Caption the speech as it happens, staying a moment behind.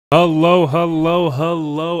Hello, hello,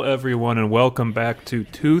 hello everyone, and welcome back to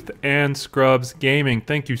Tooth and Scrubs Gaming.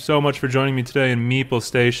 Thank you so much for joining me today in Meeple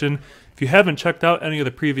Station. If you haven't checked out any of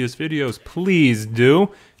the previous videos, please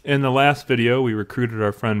do. In the last video, we recruited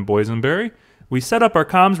our friend Boysenberry. We set up our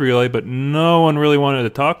comms relay, but no one really wanted to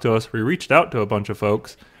talk to us. We reached out to a bunch of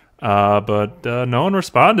folks, but no one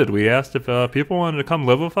responded. We asked if people wanted to come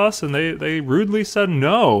live with us, and they rudely said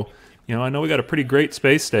no. You know, I know we got a pretty great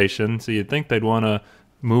space station, so you'd think they'd want to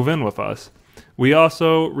move in with us. We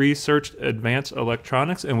also researched advanced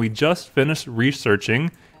electronics, and we just finished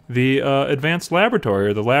researching the advanced laboratory,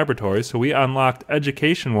 or the laboratory. So we unlocked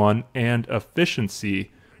Education 1 and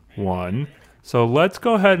Efficiency 1. So let's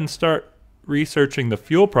go ahead and start researching the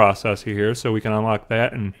fuel processor here so we can unlock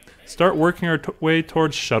that and start working our way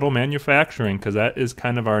towards shuttle manufacturing, because that is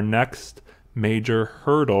kind of our next major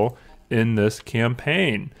hurdle in this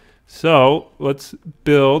campaign. So let's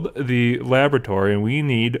build the laboratory, and we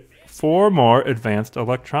need 4 more advanced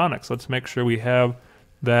electronics. Let's make sure we have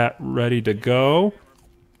that ready to go.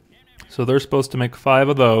 So they're supposed to make 5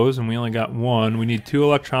 of those, and we only got 1. We need 2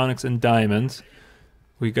 electronics and diamonds.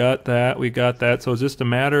 We got that, we got that. So it's just a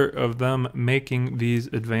matter of them making these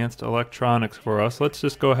advanced electronics for us. Let's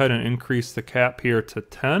just go ahead and increase the cap here to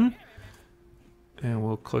 10. And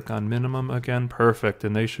we'll click on minimum again. Perfect.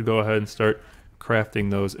 And they should go ahead and start crafting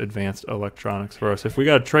those advanced electronics for us. If we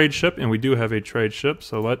got a trade ship, and we do have a trade ship,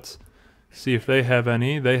 so let's see if they have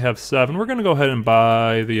any. They have 7. We're going to go ahead and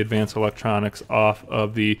buy the advanced electronics off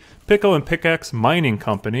of the Pickle and Pickaxe Mining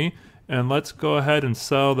Company, and let's go ahead and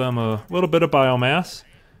sell them a little bit of biomass.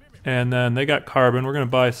 And then they got carbon. We're going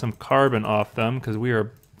to buy some carbon off them because we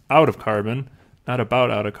are out of carbon. Not about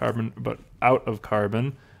out of carbon, but out of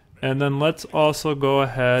carbon. And then let's also go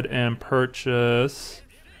ahead and purchase...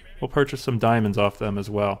 We'll purchase some diamonds off them as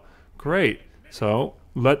well. Great. So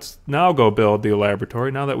let's now go build the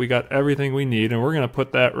laboratory now that we got everything we need. And we're going to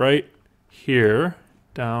put that right here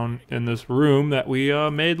down in this room that we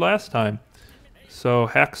made last time. So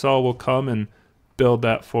Hacksaw will come and build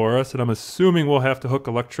that for us. And I'm assuming we'll have to hook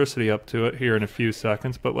electricity up to it here in a few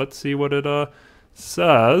seconds. But let's see what it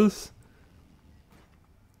says.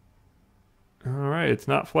 All right. It's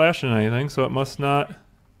not flashing anything, so it must not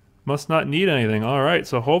need anything. All right,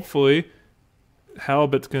 so hopefully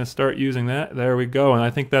Halibut's going to start using that. There we go, and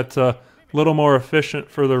I think that's a little more efficient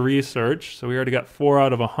for the research. So we already got 4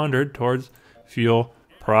 out of 100 towards fuel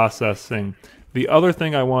processing. The other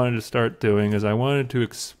thing I wanted to start doing is I wanted to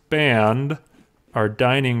expand our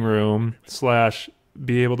dining room /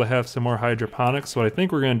 be able to have some more hydroponics. So what I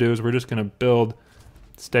think we're going to do is we're just going to build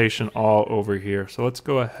station all over here. So let's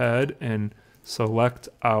go ahead and select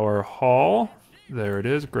our hall. There it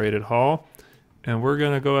is, graded hall. And we're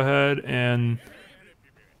going to go ahead and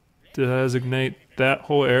designate that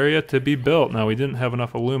whole area to be built. Now, we didn't have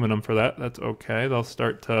enough aluminum for that. That's okay. They'll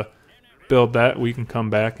start to build that. We can come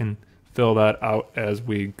back and fill that out as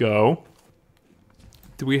we go.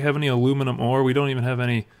 Do we have any aluminum ore? We don't even have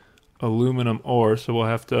any aluminum ore, so we'll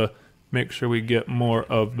have to make sure we get more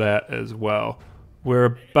of that as well. We're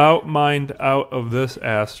about mined out of this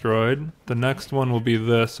asteroid. The next one will be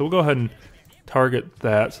this. So we'll go ahead and target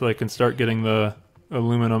that so they can start getting the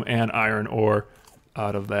aluminum and iron ore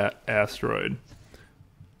out of that asteroid.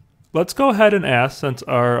 Let's go ahead and ask, since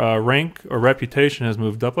our rank or reputation has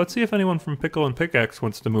moved up, let's see if anyone from Pickle and Pickaxe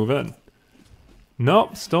wants to move in.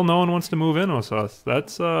 Nope, still no one wants to move in with us.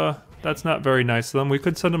 That's not very nice of them. We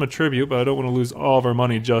could send them a tribute, but I don't want to lose all of our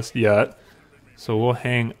money just yet. So we'll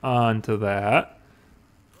hang on to that.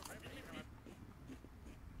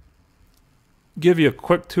 Give you a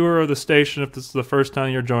quick tour of the station if this is the first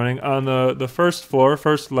time you're joining. On the first floor,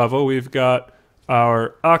 first level, we've got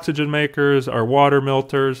our oxygen makers, our water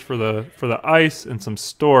melters for the ice, and some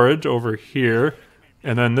storage over here.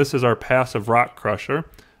 And then this is our passive rock crusher.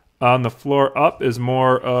 On the floor up is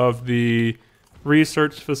more of the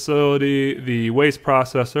research facility, the waste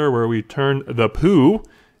processor, where we turn the poo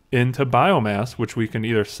into biomass, which we can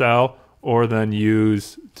either sell or then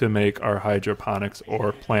use to make our hydroponics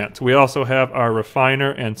or plants. We also have our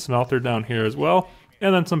refiner and smelter down here as well,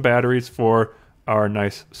 and then some batteries for our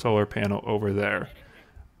nice solar panel over there.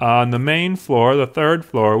 On the main floor, the 3rd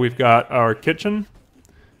floor, we've got our kitchen,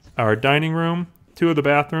 our dining room, 2 of the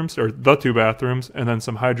bathrooms, or the 2 bathrooms, and then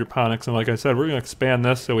some hydroponics. And like I said, we're going to expand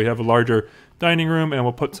this so we have a larger dining room, and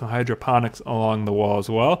we'll put some hydroponics along the wall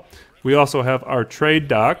as well. We also have our trade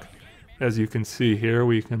dock. As you can see here,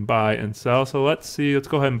 we can buy and sell. So let's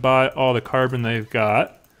go ahead and buy all the carbon they've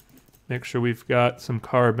got. Make sure we've got some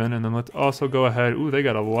carbon, and then let's also go ahead, ooh, they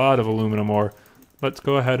got a lot of aluminum ore. Let's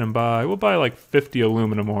go ahead and we'll buy like 50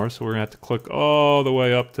 aluminum ore, so we're gonna have to click all the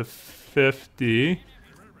way up to 50.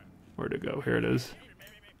 Where'd it go? Here it is.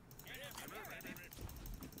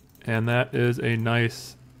 And that is a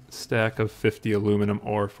nice stack of 50 aluminum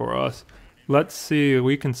ore for us. Let's see,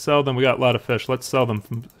 we can sell them. We got a lot of fish. Let's sell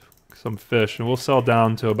them some fish, and we'll sell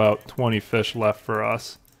down to about 20 fish left for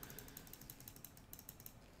us.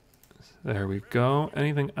 There we go.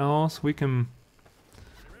 Anything else? We can...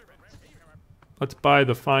 Let's buy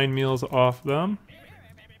the fine meals off them.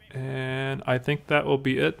 And I think that will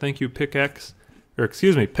be it. Thank you,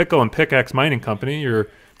 Pickle and Pickaxe Mining Company. Your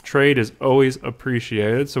trade is always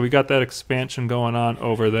appreciated. So we got that expansion going on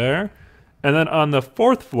over there. And then on the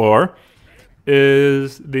 4th floor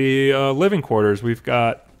is the living quarters. We've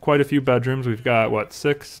got quite a few bedrooms. We've got, what,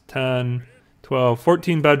 6, 10, 12,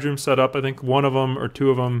 14 bedrooms set up. I think one of them or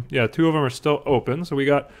two of them, yeah, 2 of them are still open. So we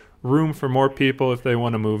got room for more people if they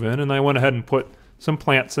want to move in. And I went ahead and put some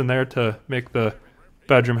plants in there to make the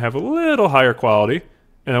bedroom have a little higher quality.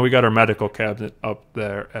 And then we got our medical cabinet up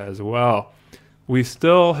there as well. We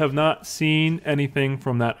still have not seen anything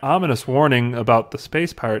from that ominous warning about the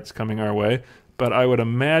space pirates coming our way, but I would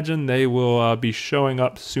imagine they will be showing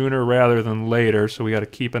up sooner rather than later, so we got to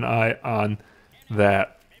keep an eye on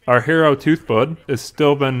that. Our hero Toothbud has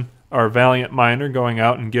still been our valiant miner going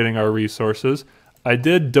out and getting our resources. I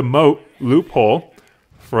did demote Loophole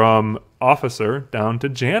from officer down to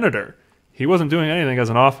janitor. He wasn't doing anything as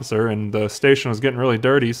an officer, and the station was getting really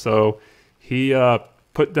dirty, so he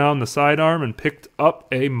put down the sidearm and picked up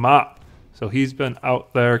a mop. So he's been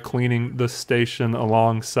out there cleaning the station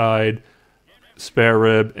alongside Spare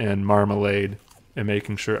Rib and Marmalade and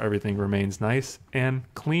making sure everything remains nice and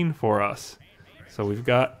clean for us. So we've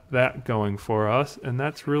got that going for us, and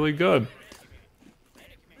that's really good.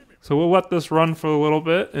 So we'll let this run for a little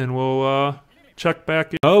bit, and we'll check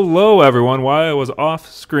back in. Hello everyone. While I was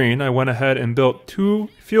off screen, I went ahead and built 2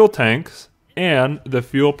 fuel tanks and the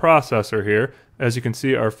fuel processor here. As you can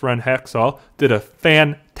see, our friend Hacksaw did a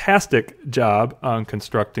fantastic job on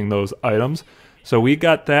constructing those items. So we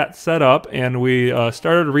got that set up, and we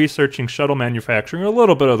started researching shuttle manufacturing a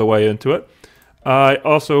little bit of the way into it. I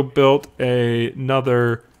also built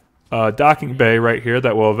another docking bay right here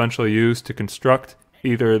that we'll eventually use to construct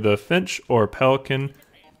either the Finch or Pelican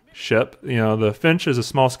ship. You know, the Finch is a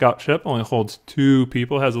small scout ship, only holds 2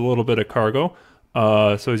 people, has a little bit of cargo.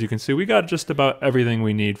 So as you can see, we got just about everything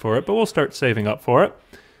we need for it, but we'll start saving up for it.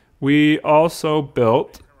 We also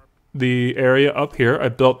built the area up here. I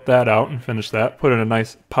built that out and finished that, put in a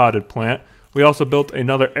nice potted plant. We also built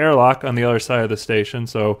another airlock on the other side of the station,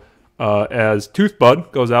 so as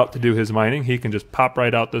Toothbud goes out to do his mining, he can just pop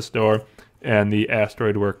right out this door, and the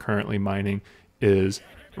asteroid we're currently mining is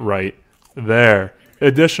right there.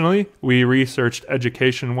 Additionally, we researched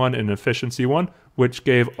Education 1 and Efficiency 1, which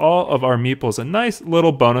gave all of our Meeples a nice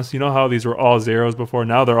little bonus. You know how these were all 0s before?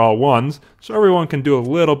 Now they're all 1s, so everyone can do a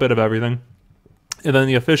little bit of everything. And then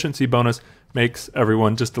the efficiency bonus makes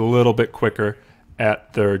everyone just a little bit quicker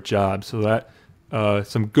at their job. So that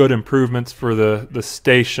some good improvements for the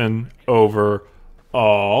station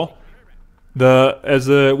overall. As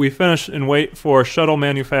we finish and wait for shuttle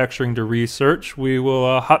manufacturing to research, we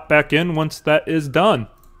will hop back in once that is done.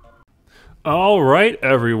 All right,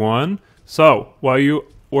 everyone. So while you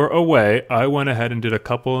were away, I went ahead and did a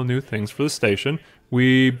couple of new things for the station.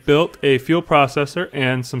 We built a fuel processor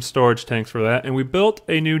and some storage tanks for that, and we built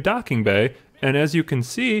a new docking bay. And as you can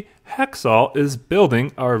see, Hacksaw is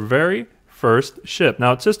building our very first ship.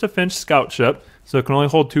 Now, it's just a Finch Scout ship, so it can only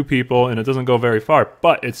hold 2 people, and it doesn't go very far,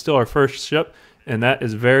 but it's still our first ship, and that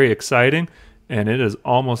is very exciting, and it is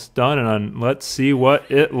almost done, and let's see what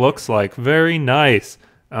it looks like. Very nice.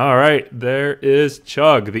 All right, there is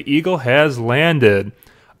Chug. The Eagle has landed.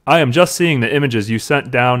 I am just seeing the images you sent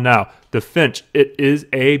down now. The Finch, it is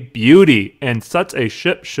a beauty, and such a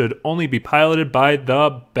ship should only be piloted by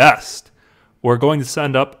the best. We're going to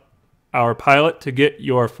send up our pilot to get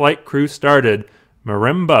your flight crew started.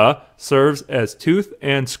 Marimba serves as Tooth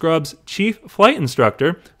and Scrub's chief flight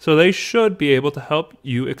instructor, so they should be able to help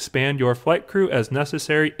you expand your flight crew as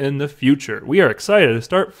necessary in the future. We are excited to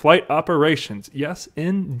start flight operations. Yes,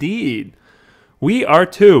 indeed. We are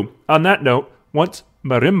too. On that note, once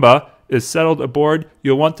Marimba is settled aboard,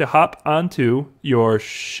 you'll want to hop onto your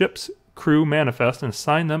ship's crew manifest and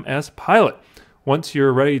assign them as pilot. Once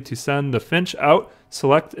you're ready to send the Finch out,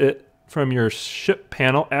 select it from your ship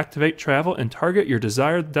panel, activate travel, and target your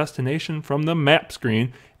desired destination from the map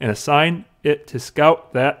screen and assign it to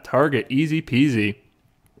scout that target. Easy peasy.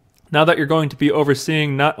 Now that you're going to be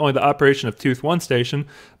overseeing not only the operation of Tooth 1 station,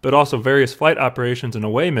 but also various flight operations and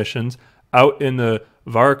away missions out in the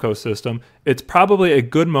Varco system, it's probably a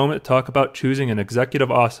good moment to talk about choosing an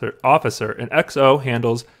executive officer. An XO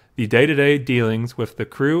handles the day-to-day dealings with the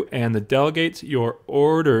crew and delegates your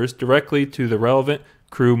orders directly to the relevant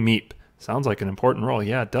crew Meep. Sounds like an important role.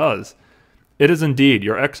 Yeah, it does. It is indeed.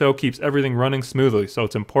 Your XO keeps everything running smoothly, so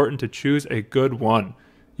it's important to choose a good one.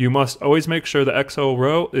 You must always make sure the XO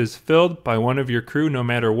role is filled by one of your crew. No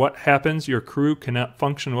matter what happens, your crew cannot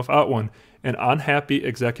function without one. An unhappy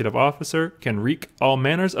executive officer can wreak all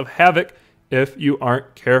manners of havoc if you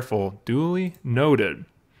aren't careful. Duly noted.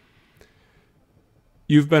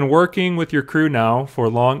 You've been working with your crew now for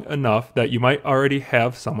long enough that you might already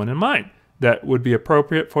have someone in mind that would be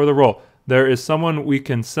appropriate for the role. There is someone we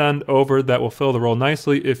can send over that will fill the role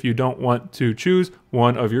nicely if you don't want to choose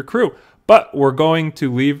one of your crew. But we're going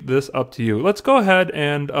to leave this up to you. Let's go ahead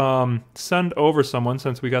and send over someone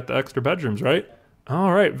since we got the extra bedrooms, right?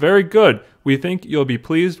 All right, very good. We think you'll be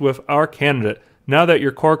pleased with our candidate. Now that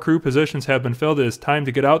your core crew positions have been filled, it is time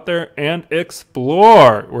to get out there and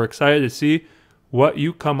explore. We're excited to see what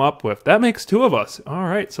you come up with. That makes 2 of us. All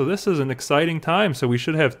right, so this is an exciting time. So we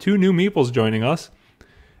should have 2 new Meeples joining us.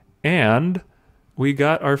 And we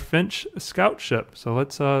got our Finch Scout Ship. So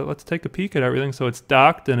let's take a peek at everything. So it's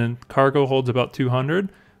docked and cargo holds about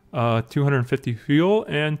 200, 250 fuel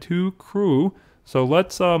and 2 crew. So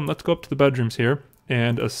let's go up to the bedrooms here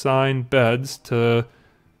and assign beds to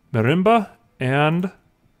Marimba and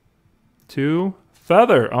to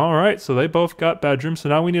Feather. All right, so they both got bedrooms. So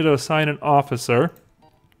now we need to assign an officer,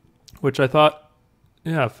 which I thought,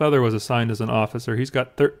 yeah, Feather was assigned as an officer. He's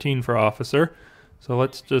got 13 for officer. So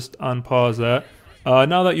let's just unpause that.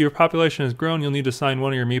 Now that your population has grown, you'll need to assign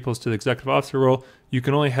one of your Meeples to the executive officer role. You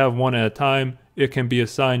can only have one at a time. It can be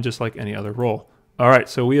assigned just like any other role. All right,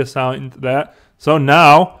 so we assigned that. So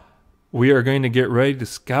now we are going to get ready to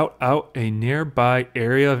scout out a nearby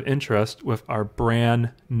area of interest with our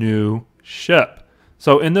brand new ship.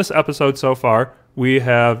 So in this episode so far, we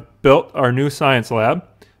have built our new science lab.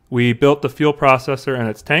 We built the fuel processor and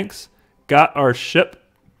its tanks, got our ship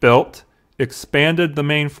built, expanded the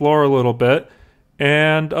main floor a little bit,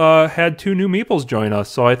 and had 2 new Meeples join us.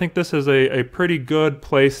 So I think this is a pretty good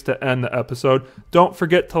place to end the episode. Don't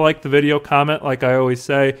forget to like the video, comment like I always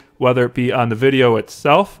say, whether it be on the video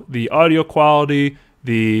itself, the audio quality,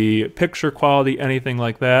 the picture quality, anything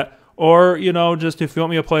like that. Or, you know, just if you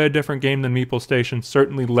want me to play a different game than Meeple Station,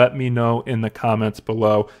 certainly let me know in the comments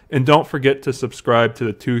below. And don't forget to subscribe to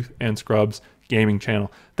the Tooth and Scrubs gaming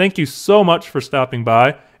channel. Thank you so much for stopping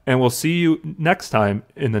by. And we'll see you next time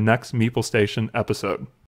in the next Meeple Station episode.